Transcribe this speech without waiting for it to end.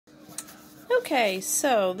Okay,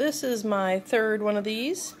 so this is my third one of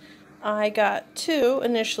these. I got two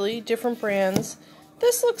initially, different brands.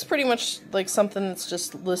 This looks pretty much like something that's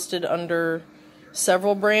just listed under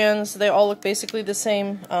several brands. They all look basically the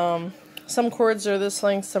same. Some cords are this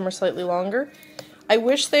length, some are slightly longer. I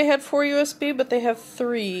wish they had 4 USB, but they have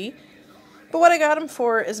 3. But what I got them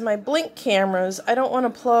for is my Blink cameras. I don't want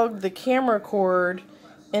to plug the camera cord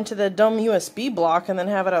into the dumb USB block and then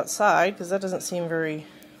have it outside, because that doesn't seem very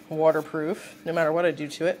waterproof, no matter what I do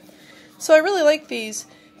to it. So I really like these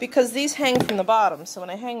because these hang from the bottom. So when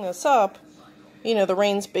I hang this up, you know, the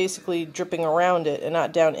rain's basically dripping around it and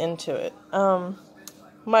not down into it.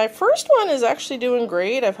 My first one is actually doing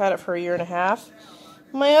great. I've had it for 1.5 years.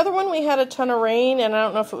 My other one, we had a ton of rain, and I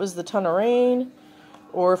don't know if it was the ton of rain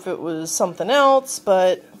or if it was something else,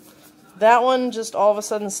 but that one just all of a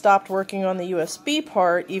sudden stopped working on the USB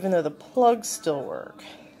part, even though the plugs still work.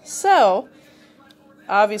 So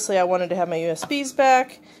obviously I wanted to have my USBs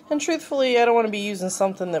back, and truthfully I don't want to be using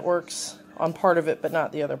something that works on part of it but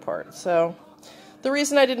not the other part. So the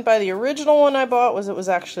reason I didn't buy the original one I bought was it was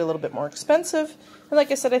actually a little bit more expensive, and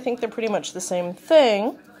like I said, I think they're pretty much the same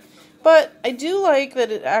thing. But I do like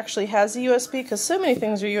that it actually has a USB, because so many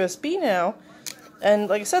things are USB now, and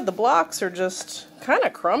like I said, the blocks are just kind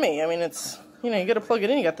of crummy. I mean, it's, you know, you got to plug it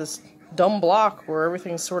in, you got this dumb block where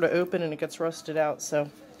everything's sort of open and it gets rusted out, so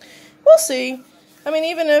we'll see. I mean,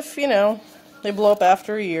 even if, you know, they blow up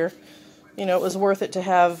after 1 year, you know, it was worth it to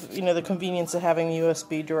have, you know, the convenience of having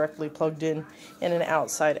USB directly plugged in an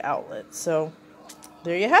outside outlet. So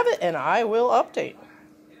there you have it, and I will update.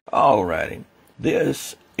 Alrighty,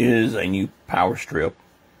 this is a new power strip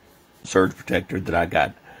surge protector that I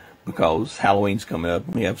got because Halloween's coming up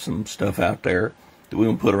and we have some stuff out there that we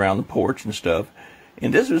want to put around the porch and stuff.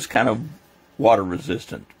 And this was kind of water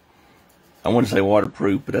resistant. I want to say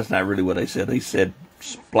waterproof, but that's not really what they said. They said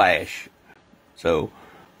splash. So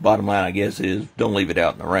bottom line, I guess, is don't leave it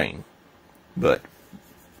out in the rain. But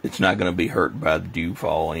it's not going to be hurt by the dew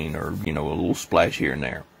falling or, you know, a little splash here and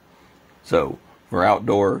there. So for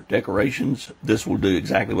outdoor decorations, this will do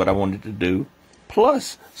exactly what I wanted to do.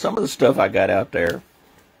 Plus, some of the stuff I got out there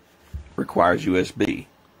requires USB.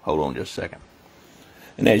 Hold on just a second.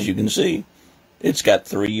 And as you can see, it's got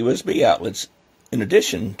 3 USB outlets in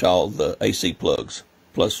addition to all the AC plugs,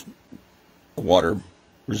 plus a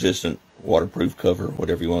water-resistant, waterproof cover,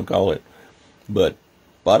 whatever you want to call it. But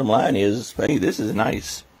bottom line is, hey, this is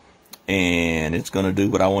nice. And it's going to do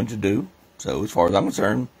what I want it to do. So as far as I'm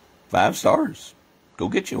concerned, 5 stars. Go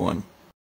get you one.